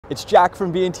It's Jack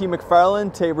from B&T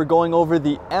MacFarlane. Today we're going over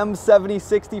the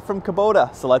M7060 from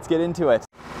Kubota, so let's get into it.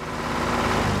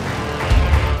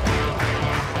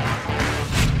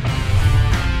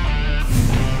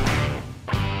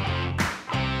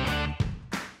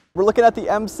 We're looking at the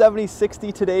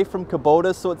M7060 today from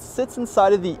Kubota, so it sits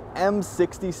inside of the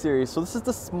M60 series. So this is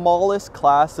the smallest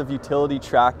class of utility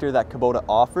tractor that Kubota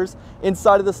offers.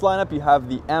 Inside of this lineup you have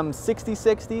the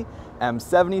M6060,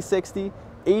 M7060,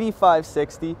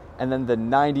 8560, and then the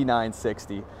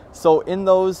 9960. So in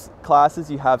those classes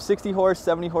you have 60 horse,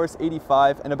 70 horse,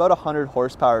 85, and about 100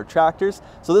 horsepower tractors.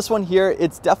 So this one here,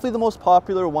 it's definitely the most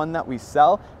popular one that we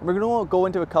sell, and we're going to go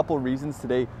into a couple reasons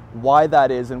today why that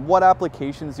is and what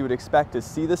applications you would expect to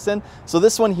see this in. So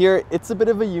this one here, it's a bit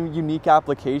of a unique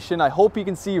application. I hope you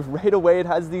can see right away it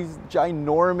has these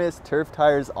ginormous turf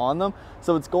tires on them.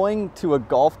 So it's going to a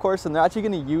golf course, and they're actually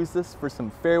going to use this for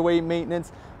some fairway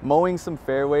maintenance, mowing some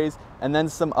fairways, and then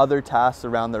some other tasks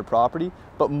around their property.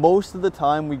 But most of the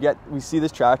time we see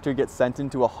this tractor get sent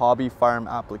into a hobby farm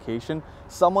application.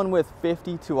 Someone with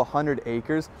 50 to 100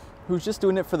 acres who's just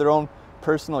doing it for their own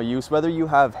personal use, whether you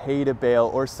have hay to bale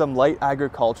or some light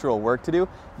agricultural work to do.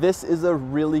 This is a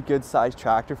really good sized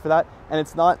tractor for that, and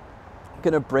it's not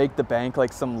going to break the bank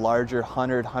like some larger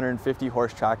 100, 150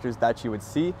 horse tractors that you would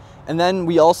see. And then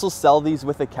we also sell these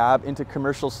with a cab into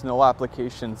commercial snow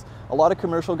applications. A lot of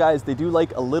commercial guys, they do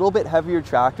like a little bit heavier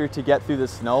tractor to get through the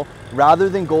snow. Rather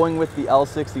than going with the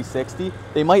L6060,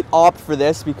 they might opt for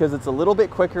this because it's a little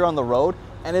bit quicker on the road,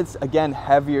 and it's again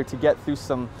heavier to get through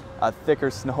some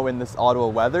thicker snow in this Ottawa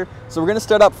weather. So we're going to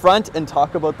start up front and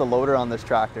talk about the loader on this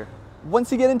tractor.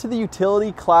 Once you get into the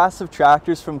utility class of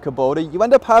tractors from Kubota, you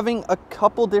end up having a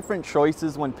couple different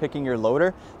choices when picking your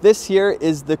loader. This here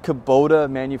is the Kubota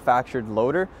manufactured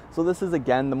loader. So this is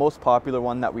again the most popular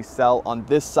one that we sell on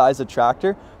this size of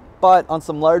tractor. But on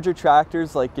some larger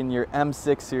tractors like in your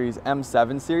M6 series,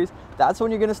 M7 series, that's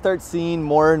when you're going to start seeing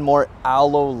more and more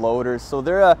allo loaders. So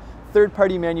they're a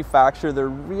third-party manufacturer. They're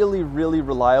really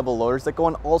reliable loaders that go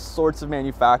on all sorts of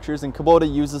manufacturers, and Kubota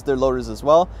uses their loaders as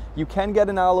well. You can get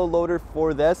an allo loader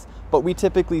for this, but we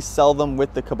typically sell them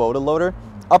with the Kubota loader.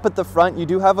 Up at the front you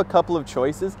do have a couple of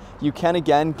choices. You can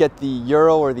again get the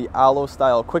Euro or the allo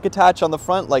style quick attach on the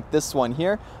front like this one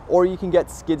here, or you can get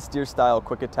skid steer style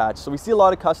quick attach. So we see a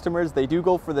lot of customers, they do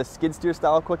go for the skid steer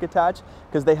style quick attach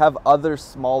because they have other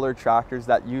smaller tractors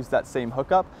that use that same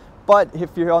hookup. But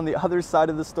if you're on the other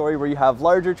side of the story where you have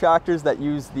larger tractors that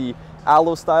use the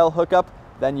allo style hookup,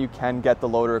 then you can get the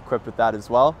loader equipped with that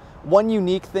as well. One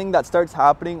unique thing that starts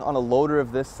happening on a loader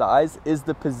of this size is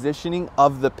the positioning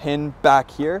of the pin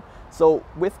back here. So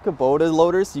with Kubota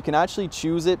loaders, you can actually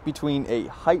choose it between a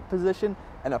height position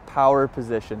and a power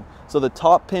position. So the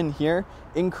top pin here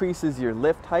increases your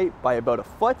lift height by about a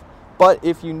foot, but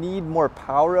if you need more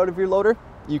power out of your loader,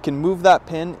 you can move that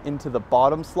pin into the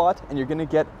bottom slot and you're going to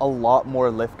get a lot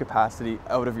more lift capacity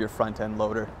out of your front end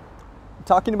loader.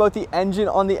 Talking about the engine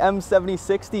on the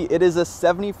M7060, it is a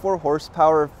 74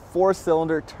 horsepower,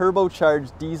 4-cylinder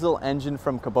turbocharged diesel engine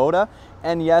from Kubota.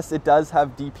 And yes, it does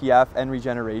have DPF and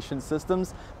regeneration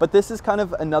systems, but this is kind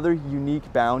of another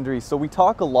unique boundary. So we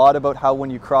talk a lot about how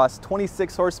when you cross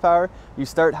 26 horsepower, you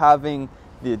start having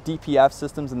the DPF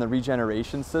systems and the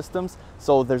regeneration systems.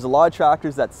 So there's a lot of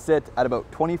tractors that sit at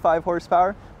about 25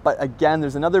 horsepower, but again,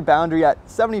 there's another boundary at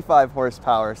 75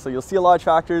 horsepower. So you'll see a lot of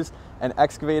tractors and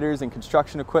excavators and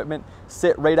construction equipment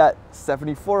sit right at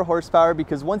 74 horsepower,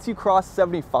 because once you cross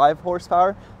 75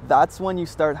 horsepower, that's when you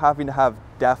start having to have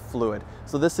DEF fluid.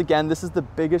 So this again, this is the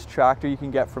biggest tractor you can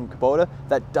get from Kubota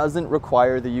that doesn't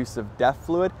require the use of DEF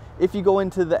fluid. If you go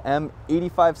into the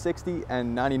M8560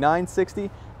 and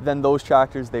 9960, then those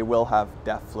tractors, they will have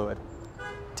DEF fluid.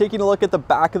 Taking a look at the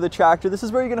back of the tractor, this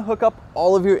is where you're going to hook up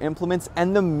all of your implements,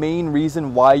 and the main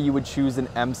reason why you would choose an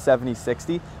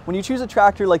M7060. When you choose a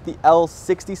tractor like the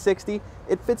L6060,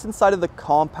 it fits inside of the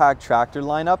compact tractor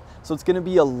lineup, so it's going to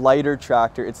be a lighter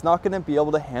tractor. It's not going to be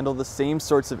able to handle the same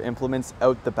sorts of implements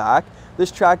out the back.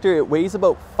 This tractor, it weighs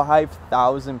about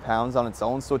 5,000 pounds on its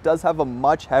own, so it does have a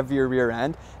much heavier rear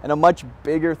end and a much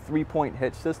bigger 3-point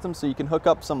hitch system, so you can hook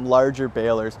up some larger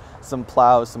balers, some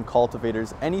plows, some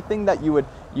cultivators, anything that you would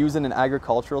use in an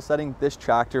agricultural setting, this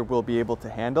tractor will be able to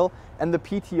handle. And the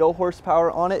PTO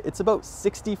horsepower on it, it's about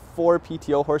 64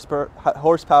 PTO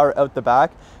horsepower out the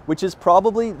back, which is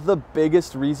probably the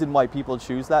biggest reason why people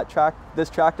choose this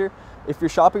tractor. If you're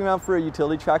shopping around for a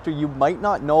utility tractor, you might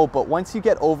not know, but once you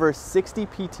get over 60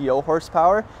 PTO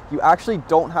horsepower, you actually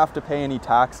don't have to pay any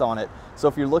tax on it. So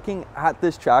if you're looking at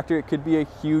this tractor, it could be a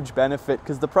huge benefit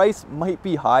because the price might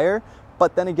be higher,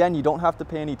 but then again, you don't have to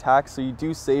pay any tax, so you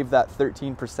do save that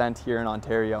 13% here in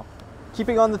Ontario.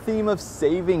 Keeping on the theme of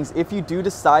savings, if you do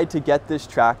decide to get this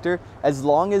tractor, as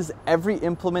long as every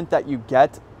implement that you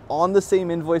get on the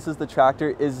same invoice as the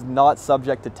tractor is not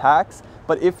subject to tax,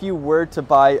 but if you were to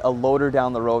buy a loader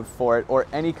down the road for it or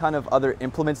any kind of other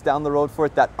implements down the road for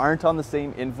it that aren't on the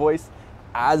same invoice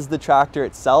as the tractor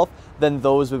itself, then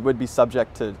those would be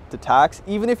subject to tax.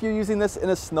 Even if you're using this in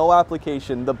a snow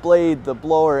application, the blade, the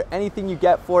blower, anything you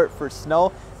get for it for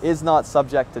snow is not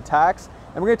subject to tax.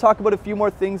 And we're going to talk about a few more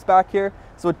things back here.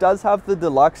 So it does have the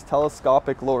deluxe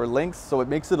telescopic lower links, so it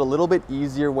makes it a little bit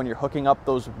easier when you're hooking up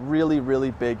those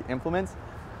really big implements.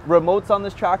 Remotes on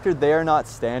this tractor, they are not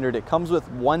standard. It comes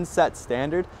with one set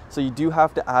standard, so you do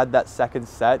have to add that second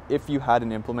set if you had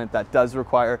an implement that does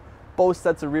require both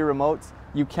sets of rear remotes.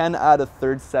 You can add a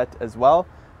third set as well.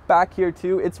 Back here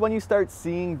too, it's when you start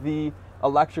seeing the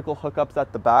electrical hookups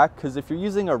at the back, because if you're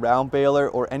using a round baler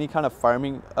or any kind of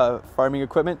farming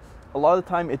equipment, a lot of the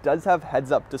time it does have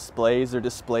heads-up displays or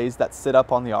displays that sit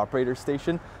up on the operator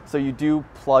station, so you do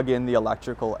plug in the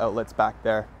electrical outlets back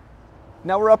there.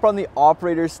 Now we're up on the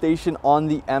operator station on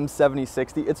the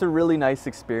M7060. It's a really nice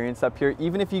experience up here.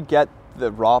 Even if you get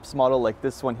the ROPS model like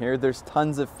this one here, there's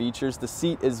tons of features. The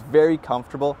seat is very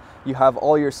comfortable. You have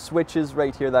all your switches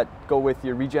right here that go with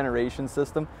your regeneration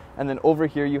system. And then over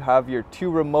here you have your 2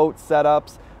 remote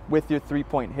setups with your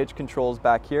 3-point hitch controls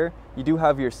back here. You do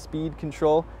have your speed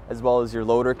control as well as your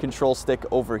loader control stick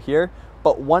over here.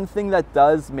 But one thing that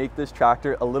does make this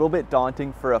tractor a little bit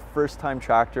daunting for a first-time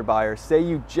tractor buyer, say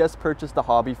you just purchased a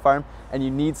hobby farm and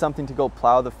you need something to go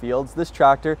plow the fields, this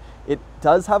tractor, it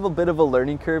does have a bit of a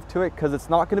learning curve to it because it's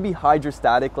not going to be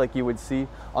hydrostatic like you would see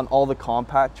on all the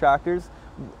compact tractors.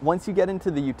 Once you get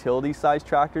into the utility size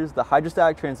tractors, the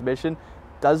hydrostatic transmission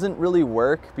doesn't really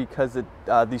work because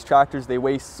these tractors, they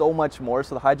weigh so much more,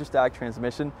 so the hydrostatic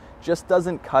transmission just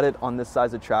doesn't cut it on this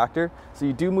size of tractor. So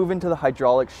you do move into the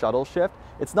hydraulic shuttle shift.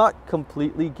 It's not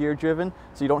completely gear driven,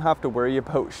 so you don't have to worry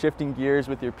about shifting gears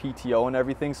with your PTO and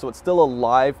everything. So it's still a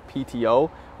live PTO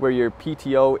where your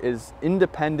PTO is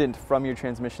independent from your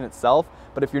transmission itself.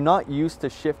 But if you're not used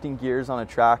to shifting gears on a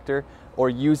tractor or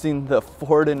using the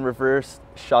forward and reverse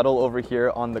shuttle over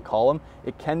here on the column,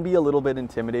 it can be a little bit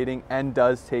intimidating and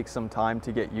does take some time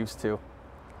to get used to.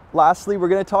 Lastly, we're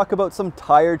going to talk about some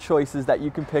tire choices that you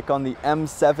can pick on the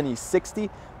M7060.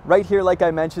 Right here, like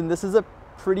I mentioned, this is a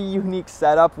pretty unique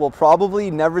setup. We'll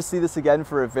probably never see this again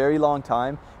for a very long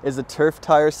time, is a turf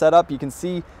tire setup. You can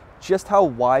see just how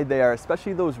wide they are,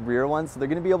 especially those rear ones. So they're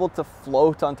going to be able to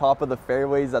float on top of the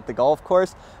fairways at the golf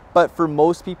course. But for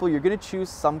most people, you're going to choose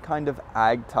some kind of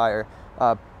ag tire,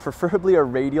 preferably a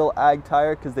radial ag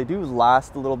tire, because they do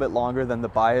last a little bit longer than the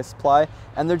bias ply,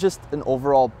 and they're just an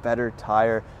overall better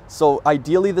tire. So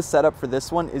ideally the setup for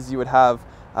this one is you would have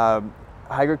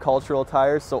agricultural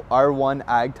tires, so R1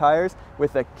 ag tires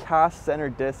with a cast center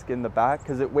disc in the back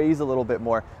because it weighs a little bit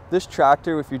more. This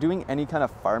tractor, if you're doing any kind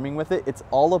of farming with it, it's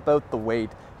all about the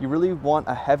weight. You really want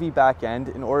a heavy back end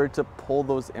in order to pull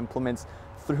those implements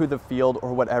through the field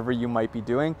or whatever you might be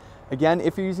doing. Again,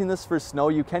 if you're using this for snow,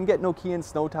 you can get Nepean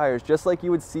snow tires just like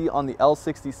you would see on the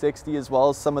L6060 as well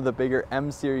as some of the bigger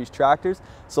M series tractors.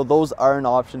 So those are an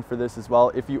option for this as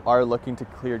well if you are looking to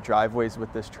clear driveways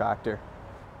with this tractor.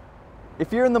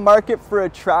 If you're in the market for a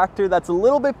tractor that's a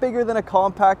little bit bigger than a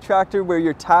compact tractor where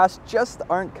your tasks just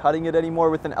aren't cutting it anymore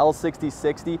with an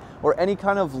L6060 or any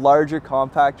kind of larger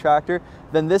compact tractor,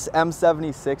 then this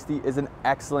M7060 is an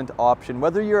excellent option.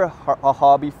 Whether you're a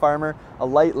hobby farmer, a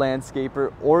light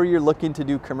landscaper, or you're looking to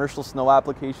do commercial snow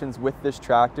applications with this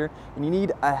tractor and you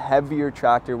need a heavier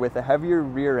tractor with a heavier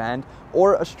rear end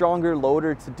or a stronger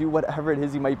loader to do whatever it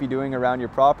is you might be doing around your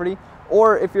property,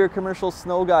 or if you're a commercial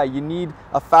snow guy, you need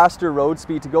a faster road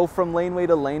speed to go from laneway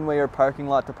to laneway or parking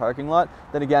lot to parking lot,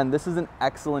 then again, this is an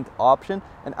excellent option.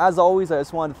 And as always, I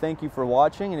just want to thank you for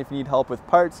watching, and if you need help with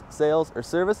parts, sales, or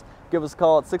service, give us a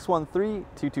call at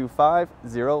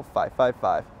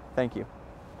 613-225-0555. Thank you.